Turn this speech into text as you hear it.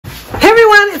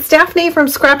Daphne from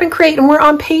Scrap and Create, and we're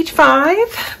on page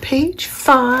 5. Page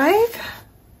 5.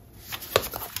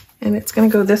 And it's going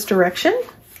to go this direction.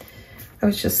 I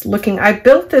was just looking. I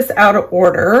built this out of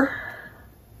order.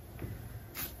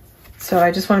 So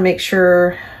I just want to make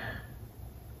sure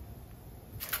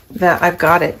that I've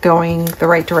got it going the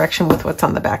right direction with what's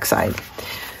on the back side.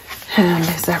 And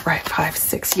is that right? 5,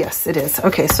 6. Yes, it is.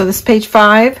 Okay, so this is page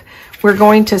 5. We're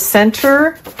going to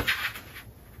center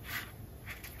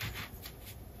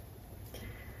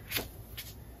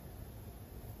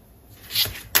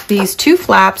these 2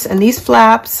 flaps, and these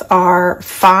flaps are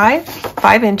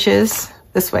 5 inches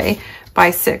this way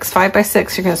by 6. 5 by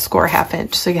 6, you're going to score a 1/2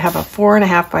 inch. So you have a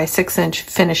 4.5 by 6 inch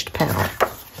finished panel.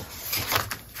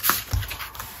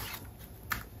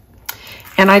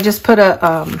 And I just put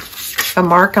a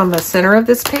mark on the center of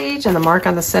this page and a mark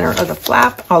on the center of the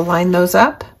flap. I'll line those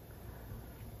up.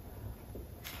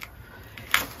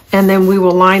 And then we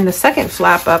will line the second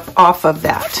flap up off of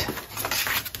that,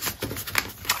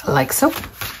 like so.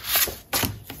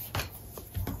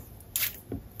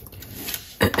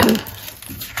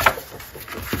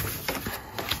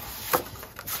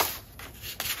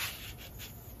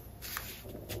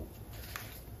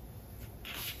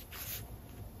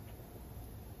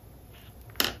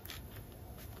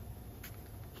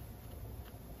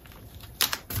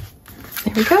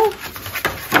 There we go.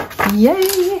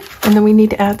 Yay! And then we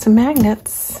need to add some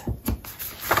magnets.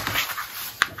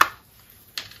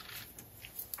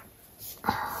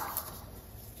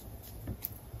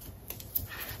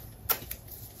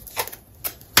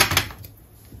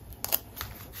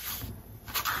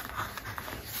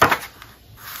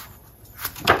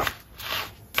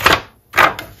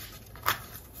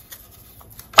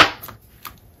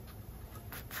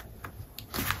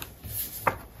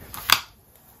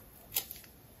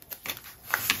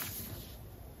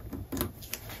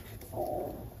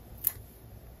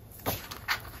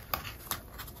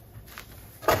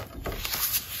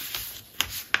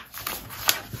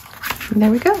 And there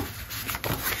we go.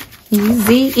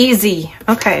 Easy, easy.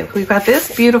 Okay, we've got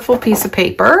this beautiful piece of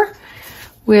paper,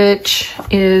 which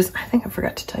is, I think I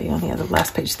forgot to tell you on the other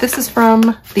last page. This is from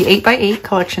the 8x8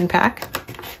 collection pack.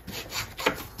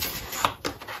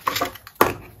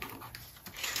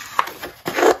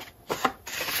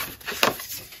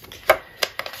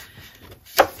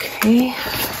 Okay.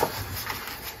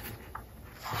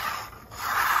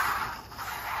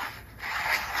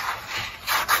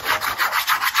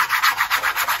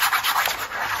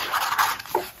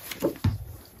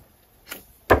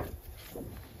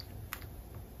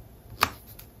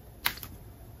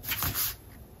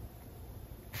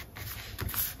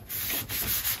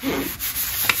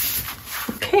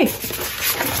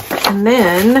 And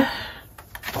then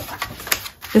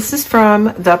this is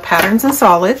from the Patterns and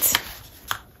Solids.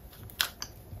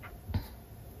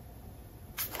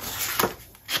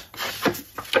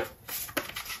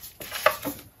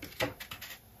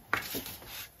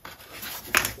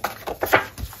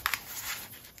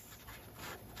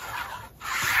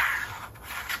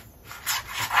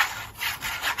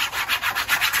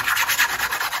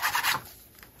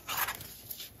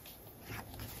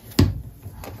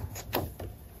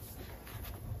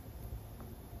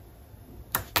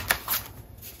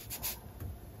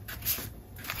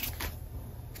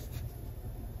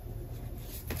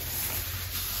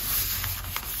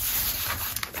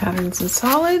 Patterns and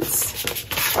Solids.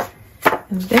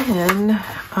 And then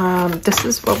this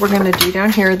is what we're going to do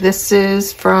down here. This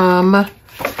is from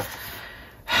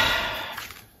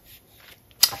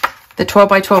the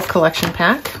 12x12 collection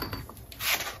pack.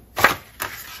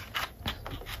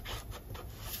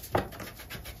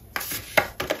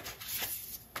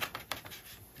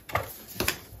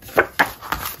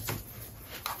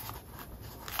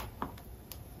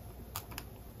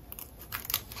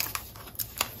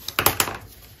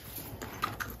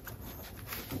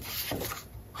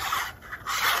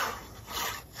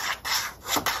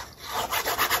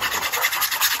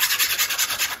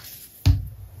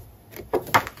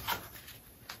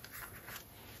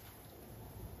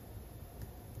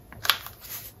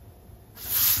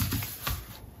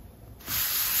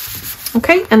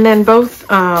 Okay, and then both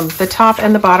the top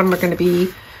and the bottom are going to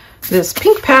be this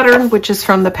pink pattern, which is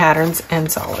from the Patterns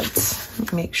and Solids.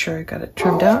 Make sure I got it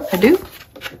trimmed out. I do.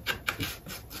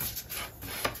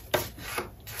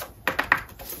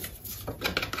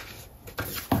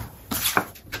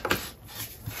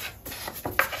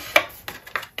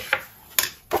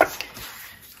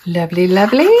 Lovely,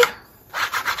 lovely.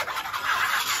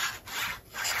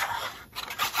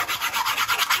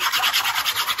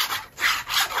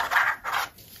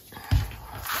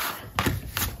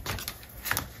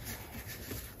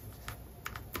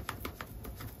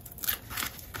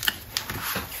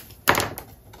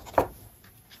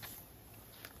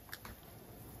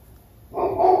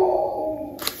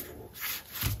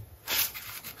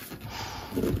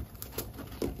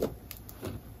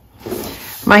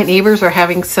 My neighbors are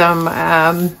having some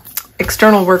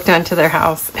external work done to their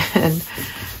house, and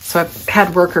so I've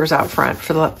had workers out front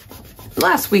for the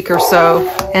last week or so,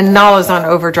 and Nala's on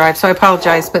overdrive, so I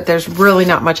apologize, but there's really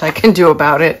not much I can do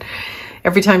about it.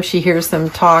 Every time she hears them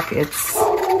talk,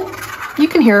 you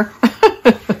can hear.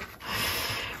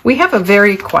 We have a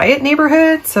very quiet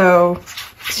neighborhood, so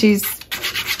she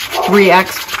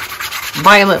reacts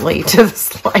violently to the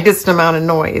slightest amount of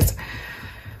noise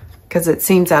because it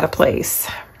seems out of place.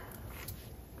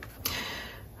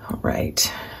 All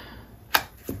right.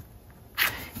 You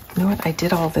know what? I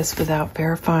did all this without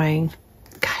verifying.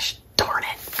 Gosh darn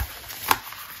it.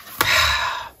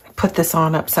 I put this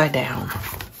on upside down.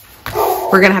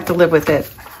 We're going to have to live with it.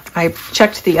 I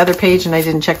checked the other page and I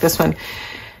didn't check this one.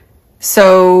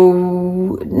 So,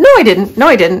 no, I didn't. No,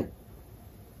 I didn't.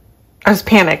 I was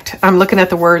panicked. I'm looking at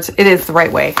the words. It is the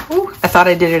right way. Ooh, I thought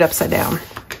I did it upside down.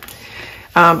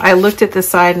 I looked at this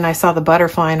side and I saw the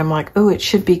butterfly and I'm like, oh, it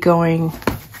should be going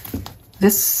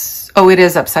this. Oh, it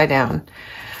is upside down.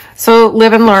 So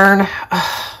live and learn.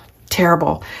 Oh,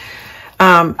 terrible.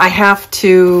 I have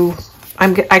to,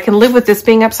 I can live with this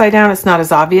being upside down. It's not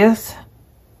as obvious,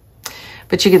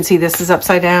 but you can see this is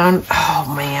upside down.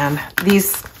 Oh man,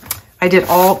 I did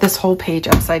this whole page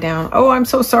upside down. Oh, I'm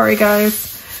so sorry,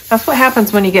 guys. That's what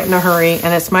happens when you get in a hurry,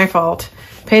 and it's my fault.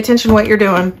 Pay attention to what you're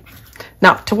doing,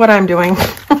 not to what I'm doing.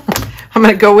 I'm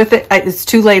gonna go with it. It's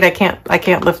too late. I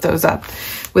can't lift those up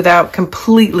without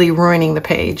completely ruining the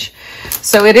page.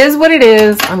 So it is what it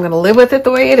is. I'm gonna live with it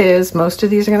the way it is. Most of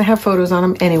these are gonna have photos on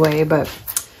them anyway, but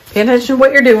pay attention to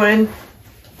what you're doing.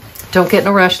 Don't get in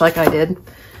a rush like I did.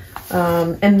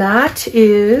 And that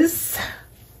is,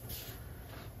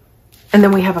 and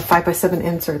then we have a 5x7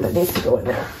 insert that needs to go in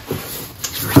there.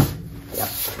 Yep.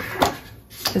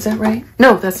 Is that right?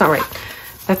 No, that's not right.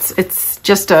 It's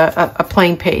just a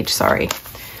plain page, sorry.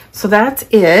 So that's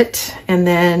it. And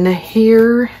then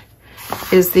here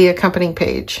is the accompanying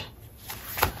page.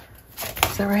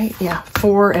 Is that right? Yeah,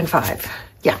 4 and 5.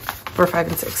 Yeah, 4, 5,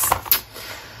 and 6.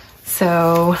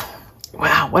 So,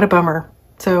 wow, what a bummer.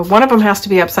 So one of them has to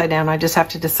be upside down. I just have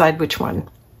to decide which one.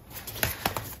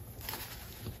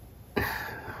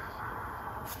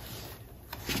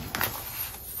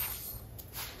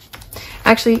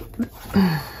 Actually,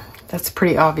 that's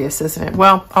pretty obvious, isn't it?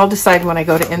 Well, I'll decide when I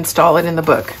go to install it in the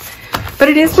book. But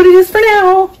it is what it is for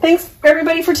now. Thanks,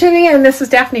 everybody, for tuning in. This is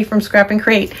Daphne from Scrap and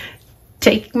Create.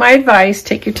 Take my advice.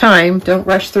 Take your time. Don't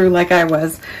rush through like I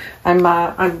was.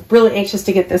 I'm really anxious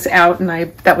to get this out, and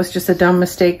that was just a dumb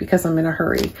mistake because I'm in a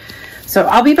hurry. So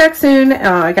I'll be back soon.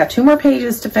 I got 2 more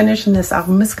pages to finish, and this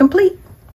album is complete.